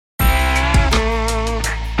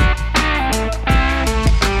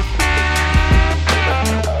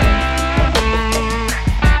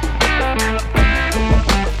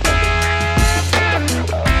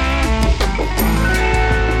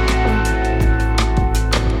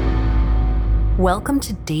Welcome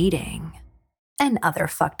to Dating and Other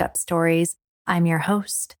Fucked Up Stories. I'm your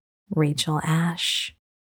host, Rachel Ash.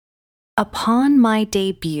 Upon my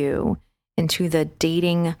debut into the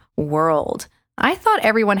dating world, I thought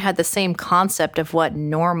everyone had the same concept of what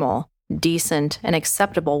normal, decent, and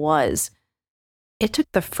acceptable was. It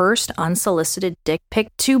took the first unsolicited dick pic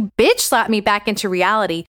to bitch slap me back into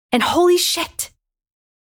reality, and holy shit!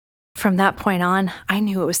 From that point on, I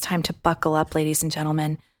knew it was time to buckle up, ladies and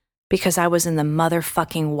gentlemen, because I was in the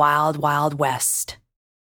motherfucking wild, wild west.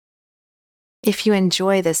 If you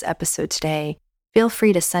enjoy this episode today, feel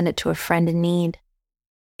free to send it to a friend in need.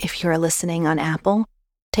 If you are listening on Apple,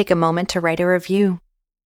 take a moment to write a review.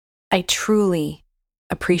 I truly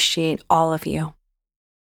appreciate all of you.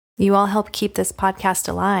 You all help keep this podcast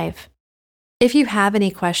alive. If you have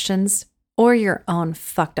any questions or your own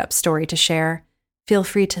fucked up story to share, feel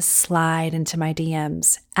free to slide into my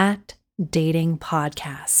DMs at Dating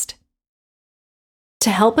Podcast. To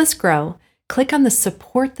help us grow, click on the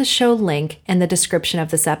Support the Show link in the description of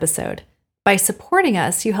this episode. By supporting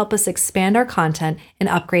us, you help us expand our content and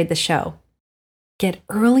upgrade the show. Get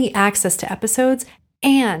early access to episodes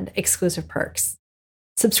and exclusive perks.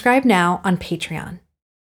 Subscribe now on Patreon.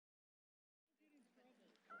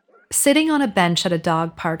 Sitting on a bench at a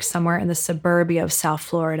dog park somewhere in the suburbia of South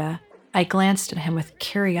Florida, I glanced at him with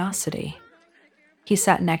curiosity. He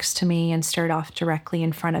sat next to me and stared off directly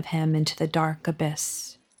in front of him into the dark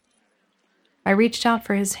abyss. I reached out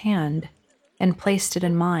for his hand and placed it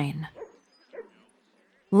in mine.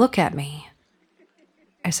 "Look at me,"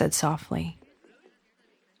 I said softly.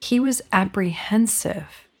 He was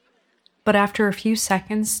apprehensive, but after a few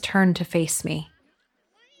seconds turned to face me.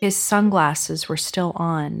 His sunglasses were still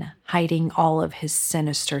on, hiding all of his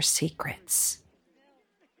sinister secrets.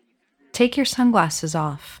 "Take your sunglasses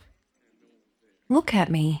off." "Look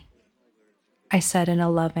at me," I said in a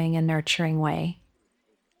loving and nurturing way.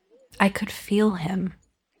 I could feel him.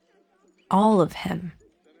 All of him.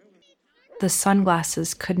 The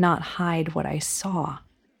sunglasses could not hide what I saw.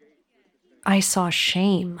 I saw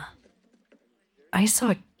shame. I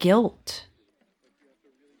saw guilt.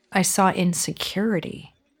 I saw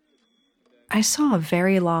insecurity. I saw a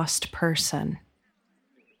very lost person.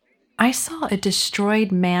 I saw a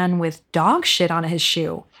destroyed man with dog shit on his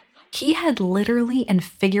shoe. He had literally and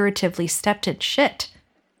figuratively stepped in shit.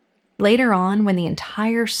 Later on, when the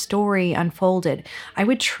entire story unfolded, I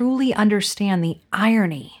would truly understand the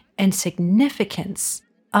irony and significance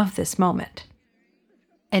of this moment.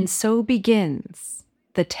 And so begins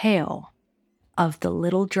the tale of the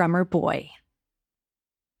Little Drummer Boy.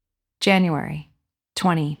 January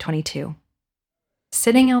 2022.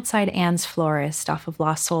 Sitting outside Anne's Florist off of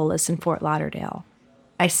Las Olas in Fort Lauderdale,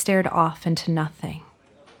 I stared off into nothing.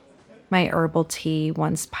 My herbal tea,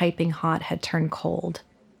 once piping hot, had turned cold.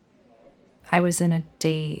 I was in a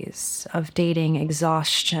daze of dating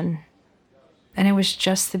exhaustion, and it was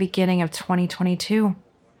just the beginning of 2022.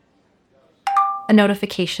 A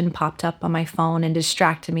notification popped up on my phone and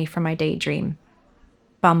distracted me from my daydream.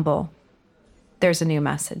 Bumble. There's a new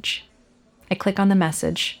message. I click on the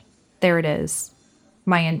message. There it is.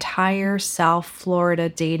 My entire South Florida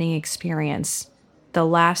dating experience. The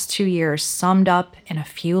last 2 years summed up in a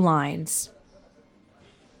few lines.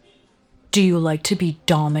 "Do you like to be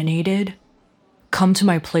dominated? Come to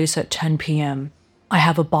my place at 10 p.m. I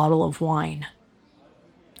have a bottle of wine."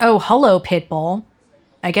 Oh, hello, Pitbull.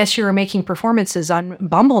 I guess you were making performances on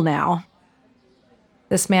Bumble now.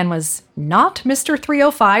 This man was not Mr.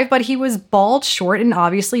 305, but he was bald, short, and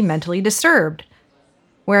obviously mentally disturbed.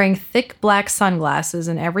 Wearing thick black sunglasses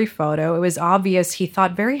in every photo, it was obvious he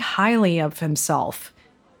thought very highly of himself.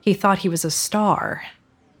 He thought he was a star.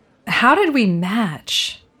 How did we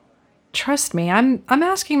match? Trust me, I'm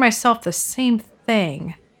asking myself the same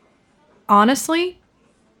thing. Honestly,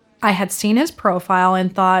 I had seen his profile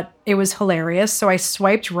and thought it was hilarious, so I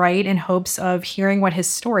swiped right in hopes of hearing what his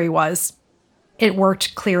story was. It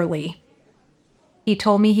worked clearly. He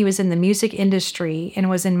told me he was in the music industry and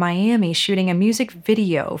was in Miami shooting a music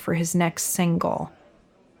video for his next single.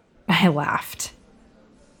 I laughed.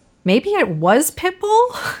 Maybe it was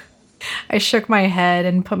Pitbull? I shook my head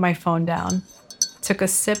and put my phone down, took a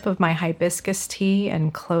sip of my hibiscus tea,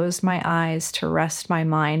 and closed my eyes to rest my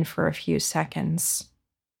mind for a few seconds.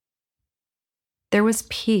 There was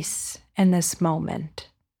peace in this moment.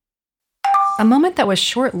 A moment that was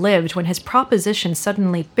short-lived when his proposition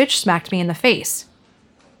suddenly bitch-smacked me in the face.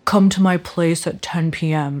 "Come to my place at 10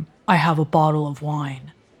 p.m. I have a bottle of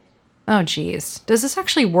wine." Oh, geez. Does this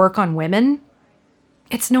actually work on women?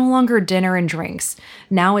 It's no longer dinner and drinks.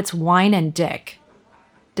 Now it's wine and dick.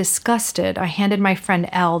 Disgusted, I handed my friend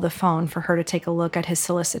Elle the phone for her to take a look at his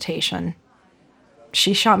solicitation.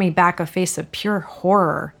 She shot me back a face of pure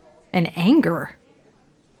horror and anger.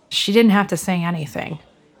 She didn't have to say anything.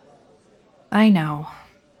 I know,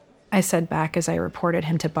 I said back as I reported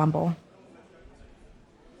him to Bumble.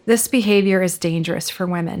 This behavior is dangerous for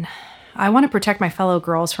women. I want to protect my fellow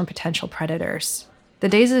girls from potential predators. The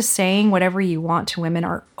days of saying whatever you want to women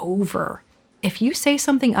are over. If you say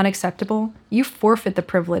something unacceptable, you forfeit the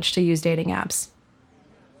privilege to use dating apps.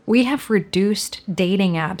 We have reduced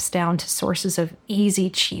dating apps down to sources of easy,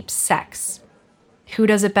 cheap sex. Who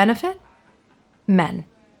does it benefit? Men.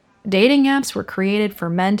 Dating apps were created for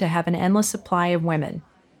men to have an endless supply of women.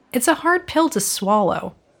 It's a hard pill to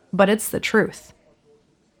swallow, but it's the truth.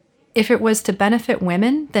 If it was to benefit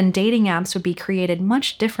women, then dating apps would be created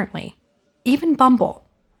much differently. Even Bumble,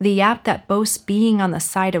 the app that boasts being on the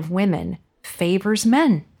side of women, favors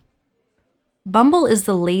men. Bumble is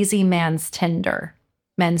the lazy man's Tinder.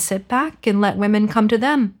 Men sit back and let women come to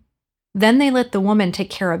them. Then they let the woman take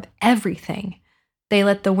care of everything. They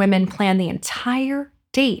let the women plan the entire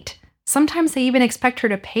date. Sometimes they even expect her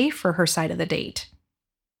to pay for her side of the date.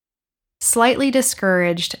 Slightly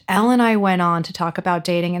discouraged, Elle and I went on to talk about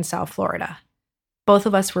dating in South Florida. Both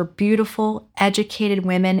of us were beautiful, educated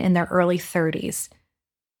women in their early 30s.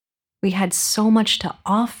 We had so much to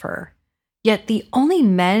offer, yet the only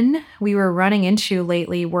men we were running into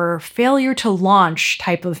lately were failure to launch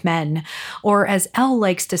type of men, or as Elle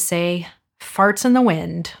likes to say, farts in the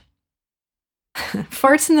wind.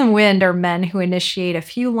 Farts in the wind are men who initiate a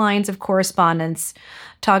few lines of correspondence,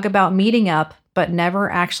 talk about meeting up, but never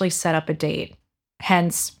actually set up a date.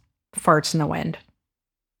 Hence, farts in the wind.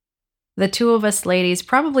 The two of us ladies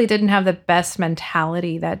probably didn't have the best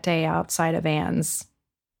mentality that day outside of Anne's.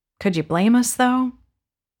 Could you blame us, though?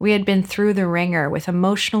 We had been through the ringer with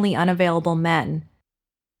emotionally unavailable men.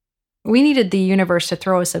 We needed the universe to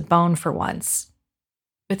throw us a bone for once.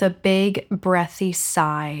 With a big, breathy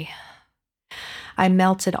sigh, I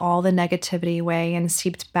melted all the negativity away and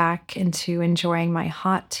seeped back into enjoying my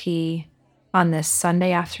hot tea on this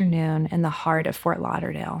Sunday afternoon in the heart of Fort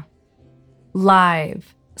Lauderdale.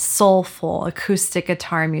 Live, soulful acoustic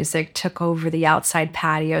guitar music took over the outside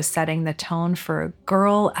patio, setting the tone for a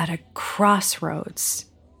girl at a crossroads.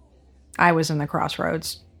 I was in the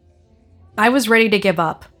crossroads. I was ready to give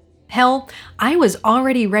up. Hell, I was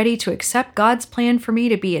already ready to accept God's plan for me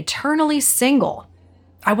to be eternally single.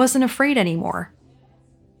 I wasn't afraid anymore.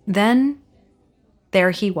 Then,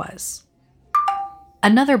 there he was.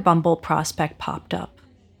 Another Bumble prospect popped up.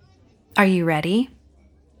 Are you ready?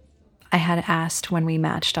 I had asked when we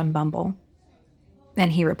matched on Bumble.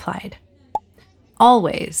 And he replied,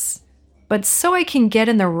 always. But so I can get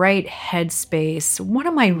in the right headspace, what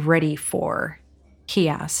am I ready for? He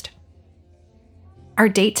asked. Our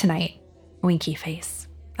date tonight, winky face,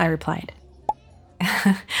 I replied.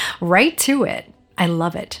 Right to it. I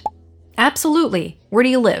love it. Absolutely. Where do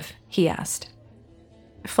you live? He asked.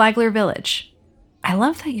 Flagler Village. I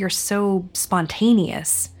love that you're so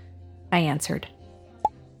spontaneous, I answered.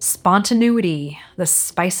 Spontaneity, the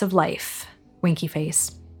spice of life, winky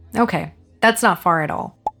face. Okay, that's not far at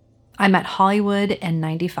all. I'm at Hollywood and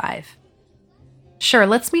 95. Sure,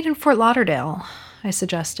 let's meet in Fort Lauderdale, I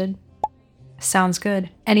suggested. Sounds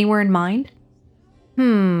good. Anywhere in mind?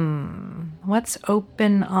 What's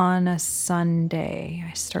open on a Sunday?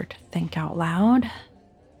 I start to think out loud.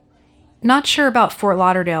 Not sure about Fort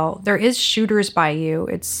Lauderdale. There is Shooters by you.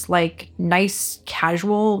 It's like nice,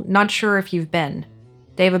 casual. Not sure if you've been.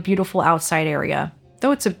 They have a beautiful outside area,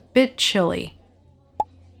 though it's a bit chilly.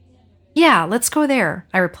 Yeah, let's go there,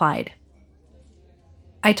 I replied.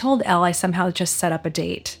 I told Elle I somehow just set up a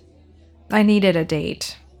date. I needed a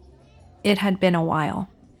date. It had been a while.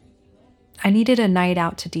 I needed a night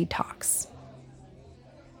out to detox.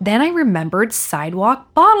 Then I remembered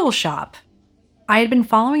Sidewalk Bottle Shop. I had been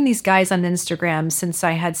following these guys on Instagram since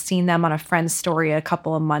I had seen them on a friend's story a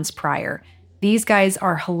couple of months prior. These guys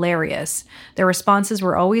are hilarious. Their responses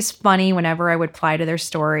were always funny whenever I would reply to their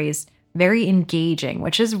stories, very engaging,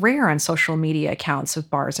 which is rare on social media accounts of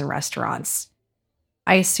bars and restaurants.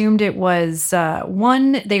 I assumed it was,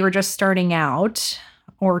 1, they were just starting out,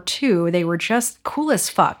 or 2, they were just cool as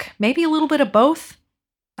fuck. Maybe a little bit of both?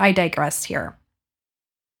 I digress here.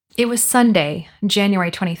 It was Sunday,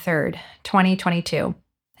 January 23rd, 2022,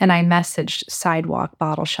 and I messaged Sidewalk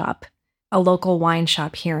Bottle Shop, a local wine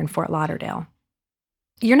shop here in Fort Lauderdale.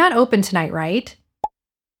 You're not open tonight, right?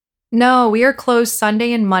 No, we are closed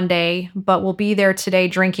Sunday and Monday, but we'll be there today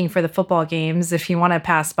drinking for the football games if you want to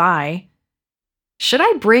pass by. Should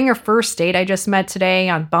I bring a first date I just met today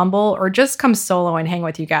on Bumble or just come solo and hang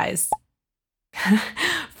with you guys?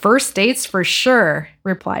 First dates for sure,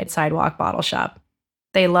 replied Sidewalk Bottle Shop.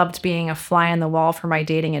 They loved being a fly on the wall for my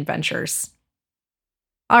dating adventures.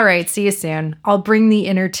 All right, see you soon. I'll bring the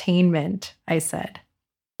entertainment, I said.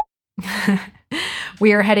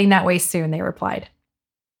 We are heading that way soon, they replied.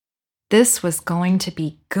 This was going to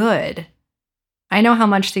be good. I know how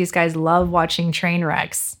much these guys love watching train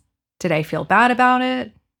wrecks. Did I feel bad about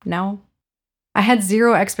it? No. I had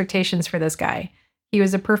zero expectations for this guy. He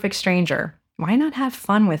was a perfect stranger. Why not have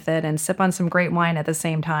fun with it and sip on some great wine at the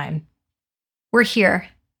same time? We're here,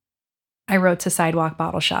 I wrote to Sidewalk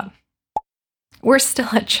Bottle Shop. We're still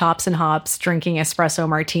at Chops and Hops drinking espresso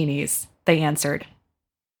martinis, they answered.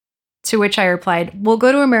 To which I replied, we'll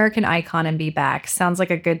go to American Icon and be back. Sounds like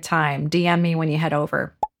a good time. DM me when you head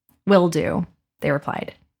over. Will do, they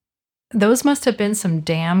replied. Those must have been some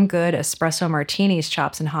damn good espresso martinis,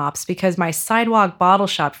 Chops and Hops, because my Sidewalk Bottle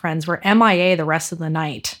Shop friends were MIA the rest of the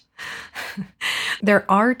night. There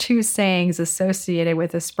are two sayings associated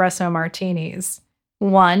with espresso martinis.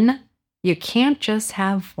 1, you can't just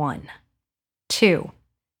have one. 2,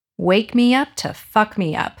 wake me up to fuck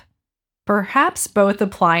me up. Perhaps both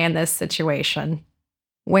apply in this situation.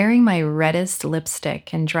 Wearing my reddest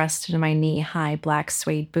lipstick and dressed in my knee-high black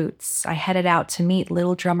suede boots, I headed out to meet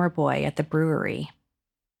Little Drummer Boy at the brewery.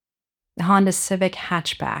 The Honda Civic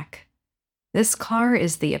hatchback. This car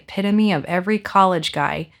is the epitome of every college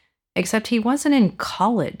guy, except he wasn't in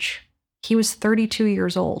college. He was 32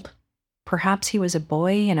 years old. Perhaps he was a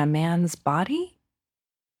boy in a man's body?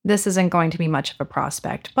 This isn't going to be much of a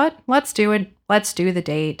prospect, but let's do it. Let's do the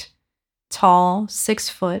date. Tall, 6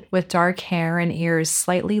 foot, with dark hair and ears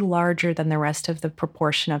slightly larger than the rest of the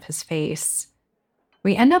proportion of his face.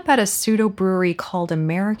 We end up at a pseudo brewery called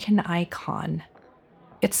American Icon.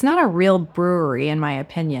 It's not a real brewery, in my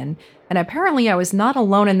opinion, and apparently I was not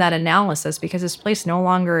alone in that analysis because this place no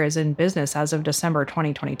longer is in business as of December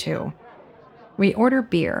 2022. We order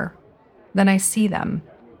beer. Then I see them.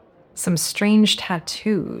 Some strange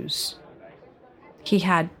tattoos. He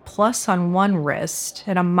had plus on one wrist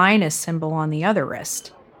and a minus symbol on the other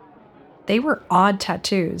wrist. They were odd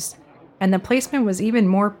tattoos, and the placement was even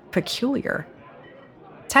more peculiar.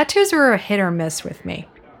 Tattoos are a hit or miss with me.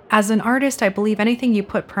 As an artist, I believe anything you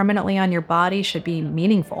put permanently on your body should be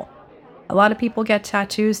meaningful. A lot of people get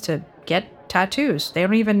tattoos to get tattoos. They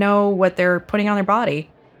don't even know what they're putting on their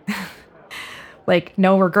body. Like,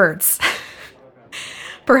 no regrets.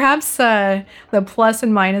 Perhaps the plus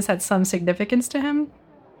and minus had some significance to him,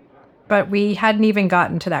 but we hadn't even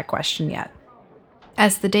gotten to that question yet.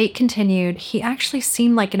 As the date continued, he actually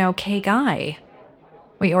seemed like an okay guy.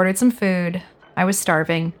 We ordered some food. I was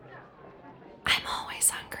starving. I'm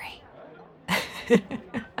always hungry.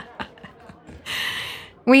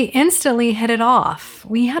 We instantly hit it off.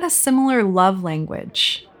 We had a similar love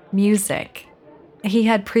language, music. He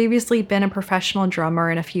had previously been a professional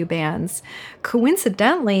drummer in a few bands.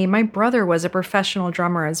 Coincidentally, my brother was a professional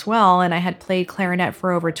drummer as well, and I had played clarinet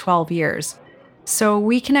for over 12 years. So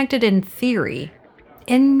we connected in theory.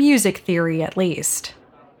 In music theory, at least.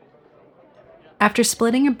 After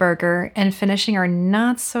splitting a burger and finishing our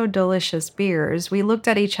not-so-delicious beers, we looked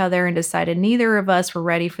at each other and decided neither of us were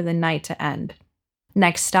ready for the night to end.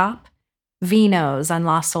 Next stop, Vino's on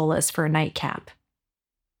Las Olas for a nightcap.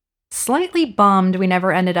 Slightly bummed we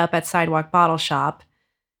never ended up at Sidewalk Bottle Shop,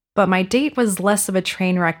 but my date was less of a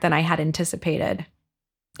train wreck than I had anticipated.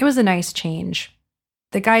 It was a nice change.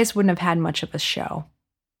 The guys wouldn't have had much of a show.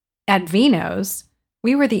 At Vino's,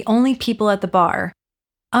 we were the only people at the bar,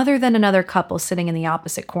 other than another couple sitting in the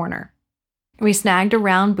opposite corner. We snagged a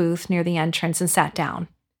round booth near the entrance and sat down.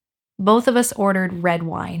 Both of us ordered red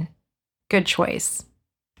wine. Good choice.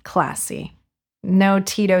 Classy. No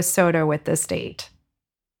Tito soda with this date.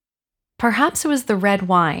 Perhaps it was the red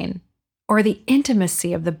wine, or the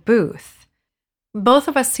intimacy of the booth. Both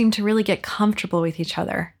of us seemed to really get comfortable with each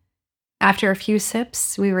other. After a few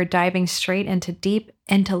sips, we were diving straight into deep,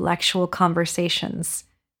 intellectual conversations.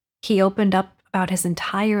 He opened up about his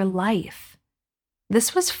entire life.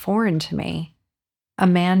 This was foreign to me. A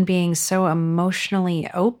man being so emotionally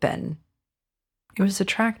open. It was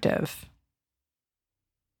attractive.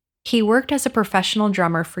 He worked as a professional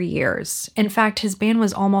drummer for years. In fact, his band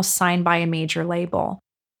was almost signed by a major label,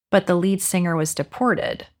 but the lead singer was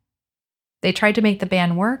deported. They tried to make the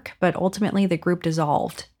band work, but ultimately the group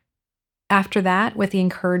dissolved. After that, with the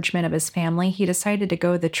encouragement of his family, he decided to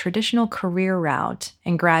go the traditional career route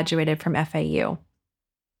and graduated from FAU.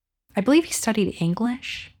 I believe he studied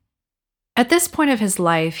English. At this point of his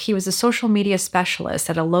life, he was a social media specialist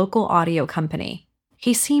at a local audio company.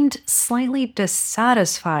 He seemed slightly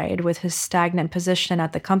dissatisfied with his stagnant position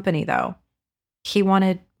at the company, though. He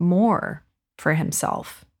wanted more for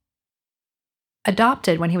himself.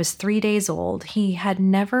 Adopted when he was 3 days old, he had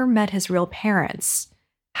never met his real parents.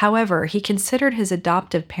 However, he considered his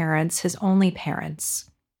adoptive parents his only parents.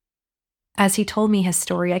 As he told me his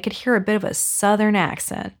story, I could hear a bit of a Southern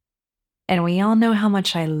accent. And we all know how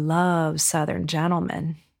much I love Southern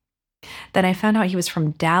gentlemen. Then I found out he was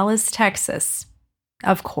from Dallas, Texas.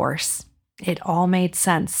 Of course, it all made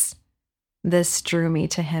sense. This drew me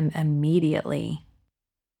to him immediately.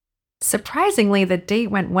 Surprisingly, the date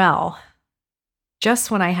went well. Just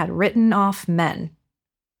when I had written off men.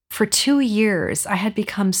 For 2 years, I had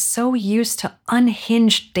become so used to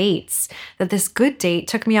unhinged dates that this good date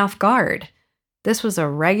took me off guard. This was a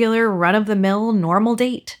regular, run-of-the-mill, normal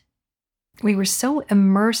date. We were so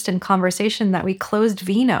immersed in conversation that we closed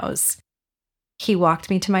vinos. He walked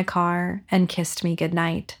me to my car and kissed me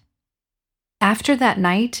goodnight. After that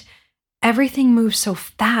night, everything moved so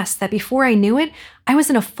fast that before I knew it, I was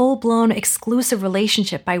in a full-blown exclusive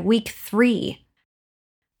relationship by week 3.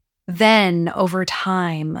 Then, over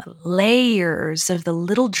time, layers of the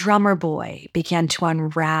little drummer boy began to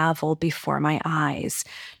unravel before my eyes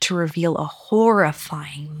to reveal a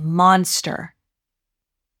horrifying monster.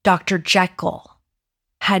 Dr. Jekyll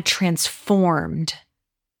had transformed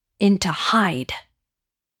into Hyde.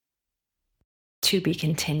 To be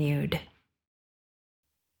continued.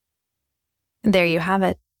 There you have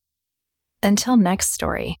it. Until next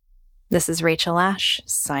story, this is Rachel Ash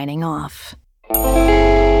signing off.